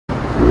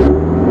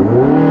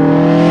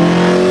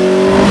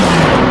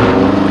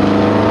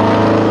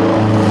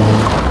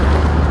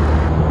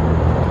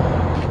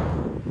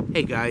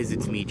guys,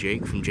 it's me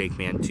Jake from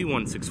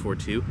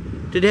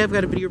JakeMan21642. Today I've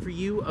got a video for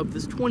you of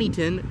this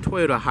 2010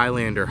 Toyota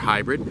Highlander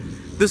Hybrid.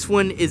 This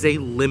one is a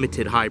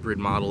limited hybrid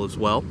model as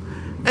well.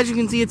 As you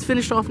can see, it's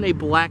finished off in a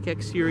black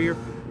exterior,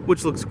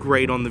 which looks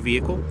great on the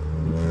vehicle.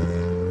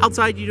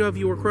 Outside you do have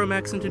your chrome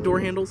accented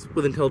door handles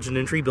with intelligent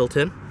entry built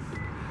in.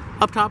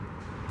 Up top,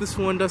 this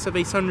one does have a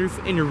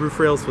sunroof and your roof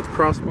rails with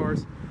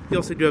crossbars. You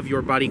also do have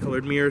your body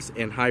colored mirrors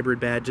and hybrid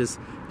badges,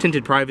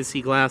 tinted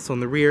privacy glass on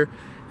the rear,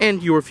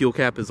 and your fuel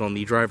cap is on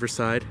the driver's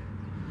side.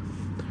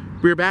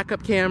 Rear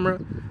backup camera,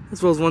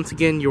 as well as once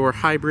again your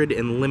hybrid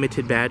and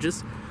limited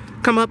badges.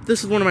 Come up,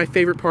 this is one of my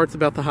favorite parts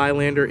about the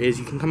Highlander, is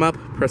you can come up,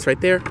 press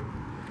right there,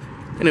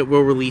 and it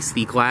will release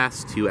the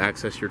glass to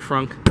access your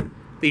trunk.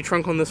 The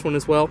trunk on this one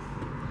as well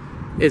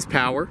is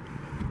power,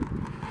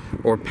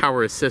 or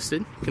power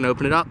assisted. You can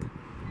open it up,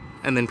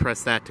 and then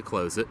press that to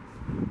close it.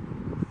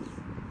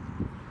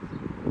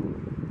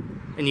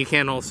 And you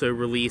can also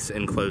release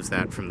and close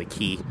that from the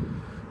key.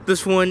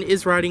 This one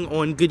is riding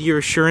on Goodyear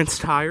Assurance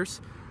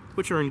tires,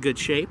 which are in good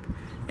shape,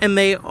 and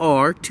they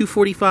are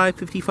 245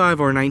 55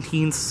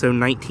 R19s, so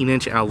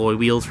 19-inch alloy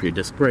wheels for your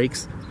disc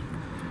brakes.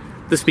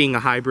 This being a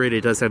hybrid,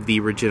 it does have the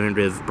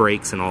regenerative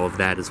brakes and all of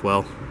that as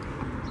well.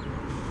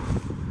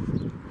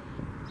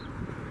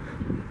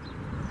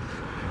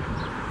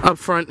 Up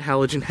front,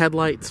 halogen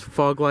headlights,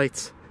 fog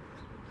lights.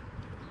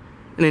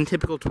 And in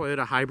typical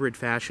Toyota hybrid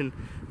fashion,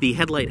 the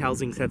headlight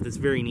housings have this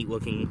very neat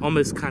looking,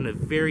 almost kind of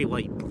very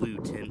light blue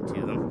tint to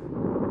them.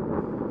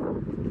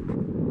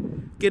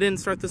 Get in,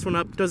 start this one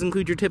up. Does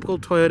include your typical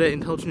Toyota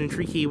intelligent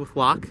entry key with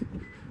lock,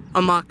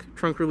 unlock,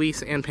 trunk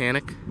release, and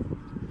panic.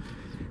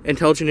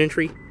 Intelligent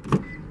entry,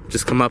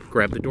 just come up,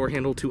 grab the door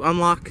handle to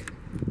unlock,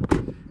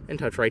 and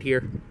touch right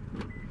here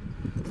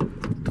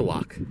to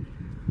lock.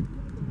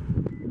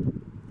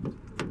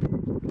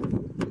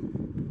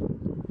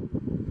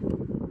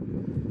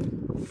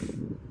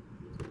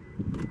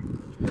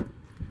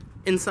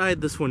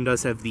 Inside, this one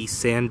does have the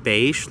sand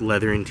beige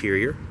leather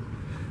interior,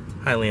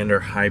 Highlander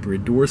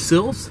hybrid door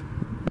sills,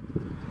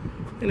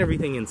 and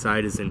everything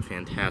inside is in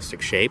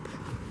fantastic shape.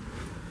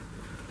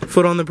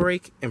 Foot on the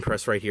brake and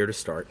press right here to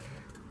start.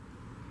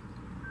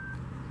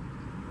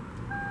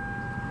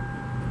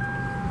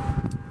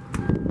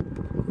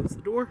 Close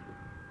the door.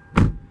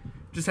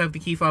 Just have the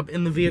key fob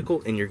in the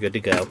vehicle and you're good to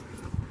go.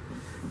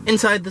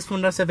 Inside, this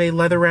one does have a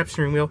leather wrap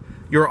steering wheel,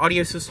 your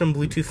audio system,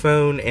 Bluetooth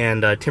phone,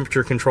 and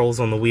temperature controls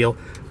on the wheel,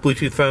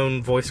 Bluetooth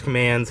phone, voice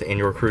commands, and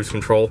your cruise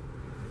control.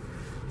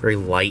 Very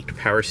light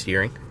power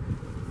steering.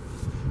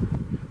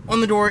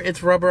 On the door, it's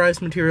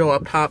rubberized material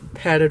up top,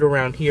 padded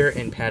around here,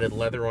 and padded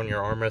leather on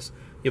your armrest.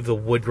 You have the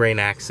wood grain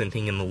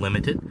accenting in the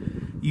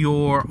limited.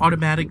 Your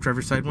automatic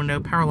driver's side window,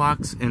 power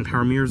locks, and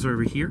power mirrors are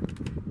over here.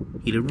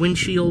 Heated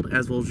windshield,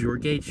 as well as your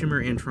gauge shimmer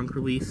and trunk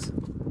release,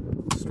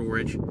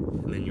 storage,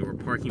 and then your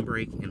parking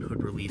brake and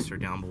hood release are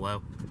down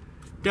below.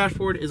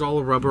 Dashboard is all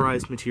a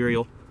rubberized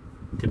material,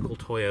 typical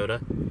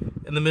Toyota.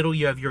 In the middle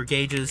you have your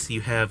gauges,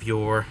 you have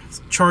your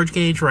charge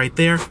gauge right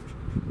there,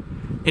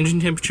 engine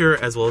temperature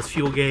as well as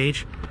fuel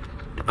gauge,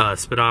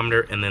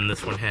 speedometer, and then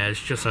this one has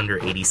just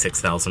under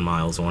 86,000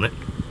 miles on it.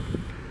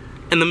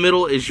 In the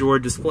middle is your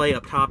display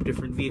up top,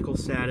 different vehicle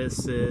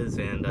statuses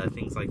and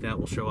things like that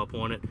will show up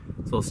on it,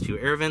 as well as two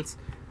air vents.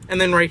 And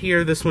then right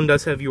here, this one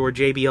does have your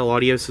JBL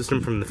audio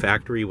system from the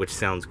factory, which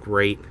sounds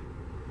great.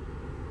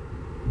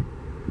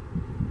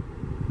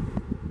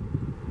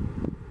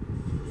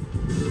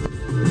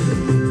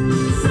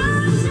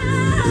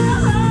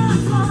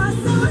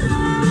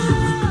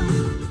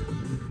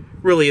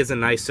 Really is a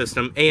nice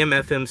system. AM,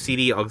 FM,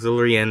 CD,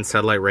 auxiliary in,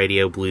 satellite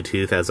radio,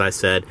 Bluetooth, as I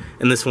said.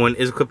 And this one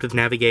is equipped with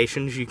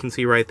navigation, as you can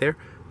see right there.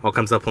 All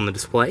comes up on the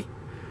display.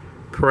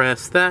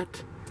 Press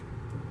that,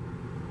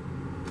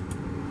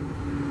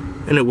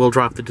 and it will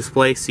drop the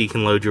display so you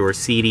can load your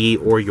CD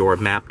or your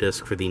map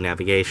disc for the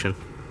navigation.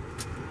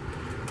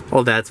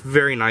 All that's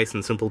very nice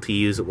and simple to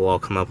use. It will all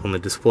come up on the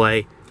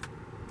display.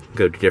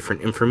 Go to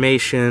different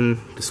information,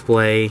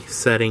 display,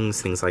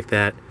 settings, things like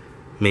that,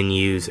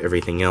 menus,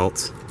 everything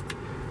else.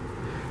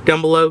 Down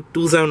below,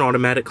 dual zone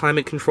automatic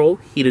climate control,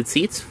 heated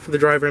seats for the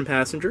driver and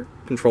passenger,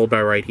 controlled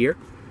by right here,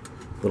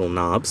 little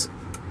knobs.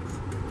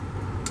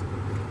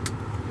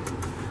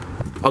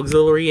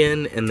 Auxiliary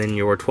in, and then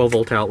your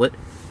 12-volt outlet.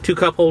 Two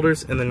cup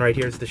holders, and then right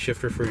here is the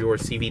shifter for your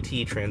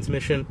CVT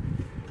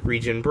transmission.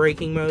 Regen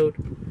braking mode.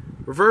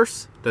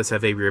 Reverse, does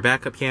have a rear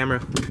backup camera.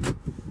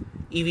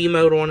 EV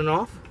mode on and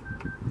off,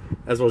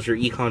 as well as your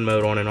econ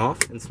mode on and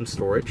off, and some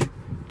storage.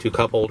 Two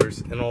cup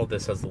holders, and all of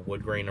this has the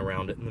wood grain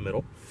around it in the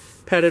middle.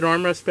 Padded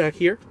armrest back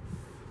here.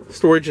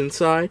 Storage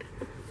inside.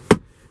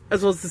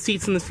 As well as the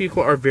seats in this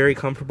vehicle are very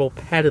comfortable.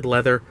 Padded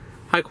leather,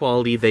 high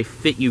quality, they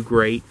fit you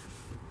great.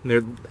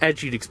 They're,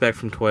 as you'd expect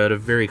from Toyota,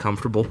 very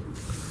comfortable.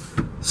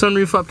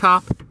 Sunroof up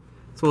top,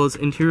 as well as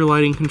interior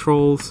lighting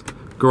controls,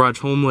 garage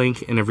home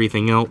link, and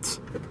everything else.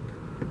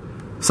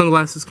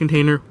 Sunglasses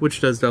container, which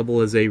does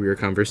double as a rear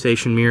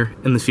conversation mirror,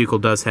 and this vehicle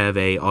does have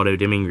a auto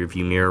dimming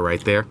review mirror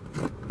right there.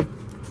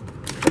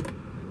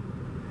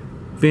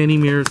 vanity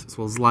mirrors as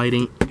well as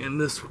lighting, and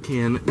this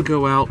can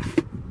go out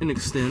and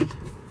extend.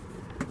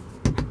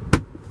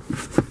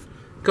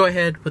 Go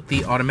ahead, put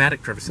the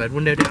automatic driver's side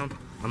window down,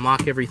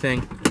 unlock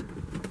everything,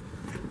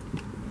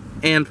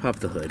 and pop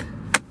the hood.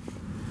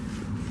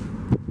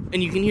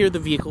 And you can hear the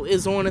vehicle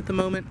is on at the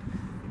moment,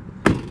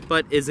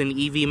 but is in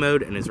EV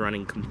mode and is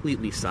running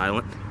completely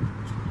silent.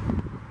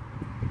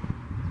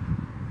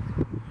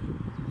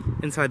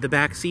 Inside the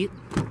back seat,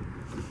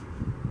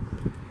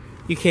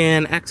 you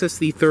can access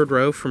the third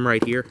row from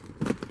right here.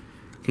 You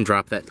can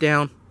drop that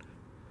down,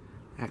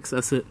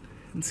 access it,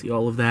 and see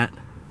all of that.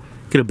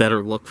 Get a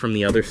better look from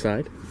the other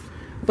side.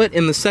 But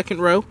in the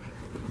second row,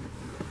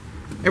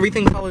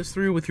 everything follows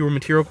through with your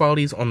material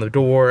qualities on the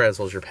door, as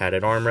well as your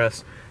padded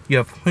armrest. You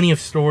have plenty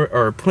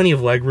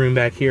of leg room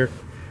back here.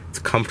 It's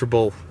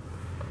comfortable,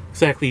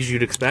 exactly as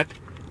you'd expect.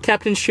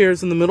 Captain's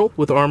chairs in the middle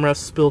with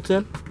armrests built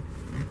in,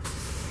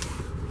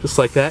 just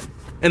like that.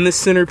 And this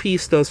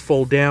centerpiece does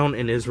fold down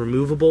and is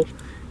removable,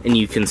 and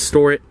you can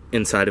store it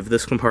inside of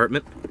this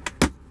compartment.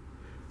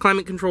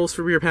 Climate controls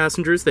for rear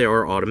passengers, they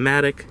are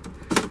automatic,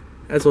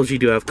 as well as you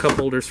do have cup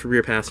holders for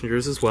rear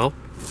passengers as well.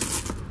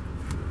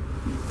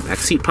 Back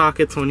seat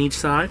pockets on each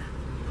side,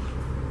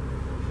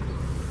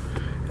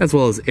 as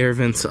well as air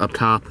vents up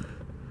top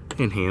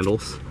and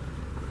handles.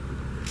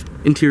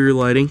 Interior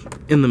lighting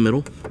in the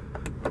middle.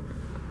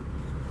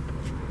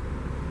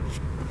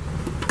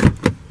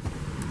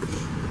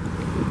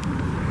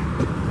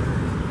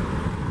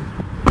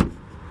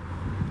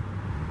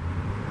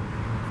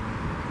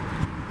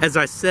 As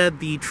I said,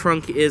 the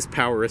trunk is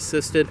power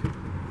assisted. Go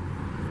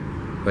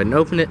ahead and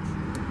open it.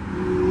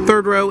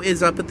 Third row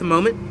is up at the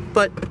moment,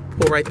 but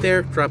pull right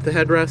there, drop the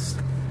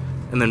headrest,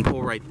 and then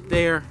pull right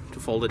there to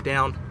fold it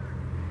down.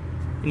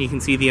 And you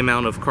can see the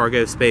amount of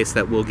cargo space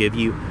that will give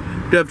you.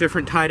 You have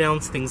different tie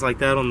downs, things like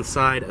that on the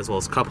side, as well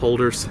as cup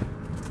holders.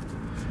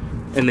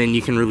 And then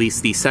you can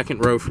release the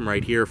second row from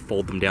right here,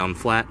 fold them down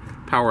flat.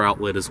 Power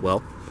outlet as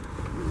well.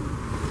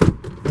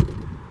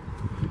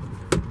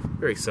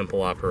 Very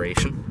simple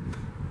operation.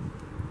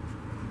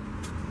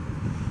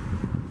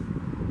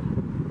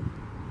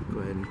 Go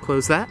ahead and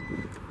close that.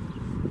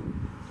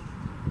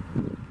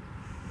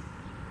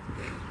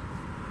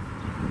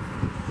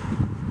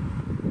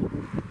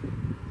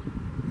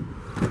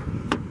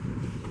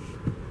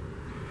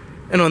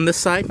 And on this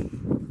side,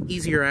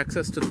 easier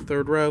access to the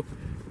third row.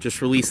 Just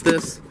release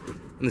this,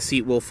 and the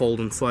seat will fold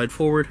and slide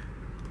forward.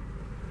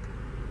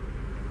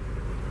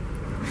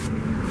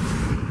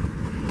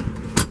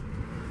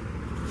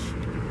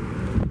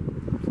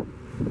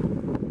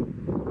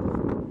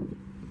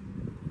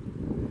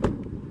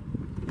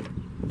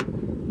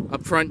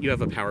 Up front, you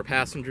have a power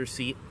passenger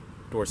seat.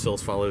 Door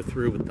sills follow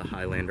through with the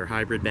Highlander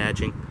hybrid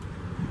badging.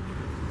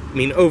 I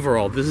mean,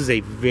 overall, this is a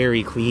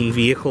very clean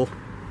vehicle.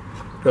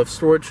 You have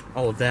storage,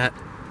 all of that.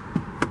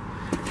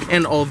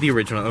 And all of the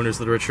original owner's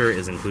literature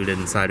is included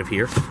inside of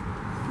here. Go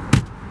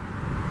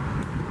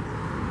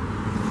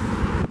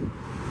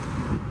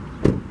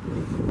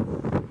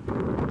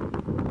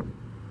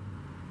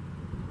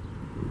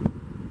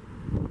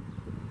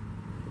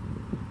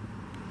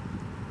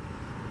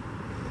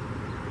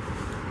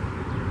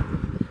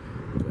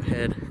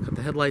ahead, cut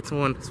the headlights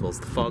on, as well as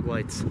the fog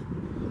lights.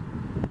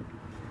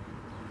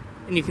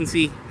 And you can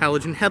see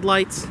halogen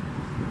headlights.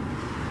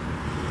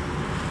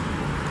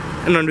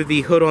 And under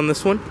the hood on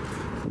this one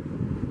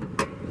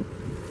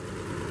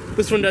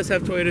does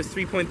have Toyota's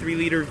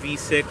 3.3-liter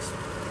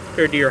V6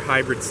 paired to your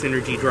hybrid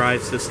Synergy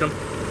drive system.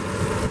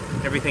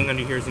 Everything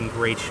under here is in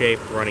great shape,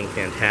 running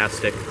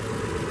fantastic.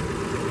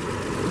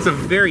 It's a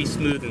very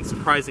smooth and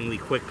surprisingly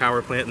quick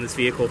power plant in this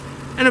vehicle.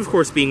 And of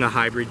course, being a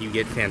hybrid, you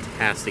get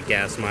fantastic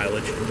gas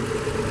mileage.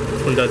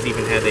 This one does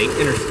even have an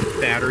inner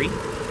battery.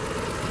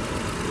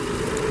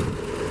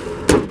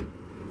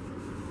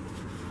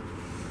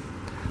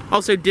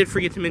 Also, did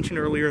forget to mention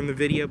earlier in the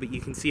video, but you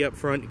can see up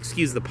front,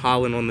 excuse the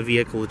pollen on the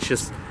vehicle, it's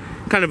just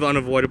kind of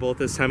unavoidable at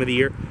this time of the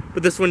year.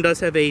 But this one does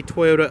have a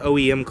Toyota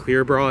OEM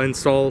clear bra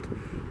installed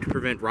to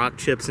prevent rock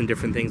chips and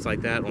different things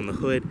like that on the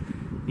hood.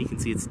 You can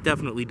see it's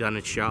definitely done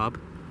its job.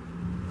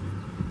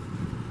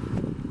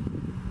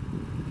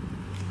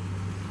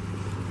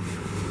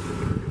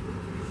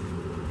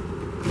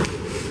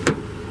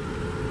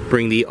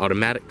 Bring the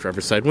automatic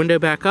driver's side window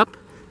back up.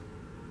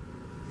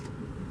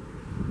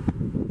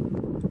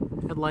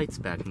 Headlights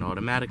back in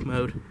automatic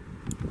mode.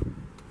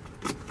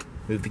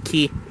 Move the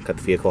key, cut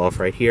the vehicle off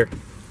right here.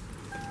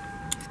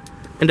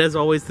 And as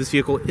always, this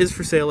vehicle is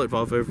for sale at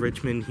Volvo of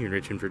Richmond here in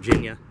Richmond,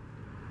 Virginia.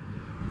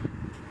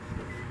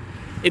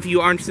 If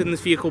you are interested in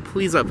this vehicle,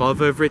 please let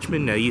Volvo of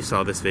Richmond know you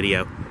saw this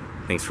video.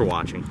 Thanks for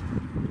watching.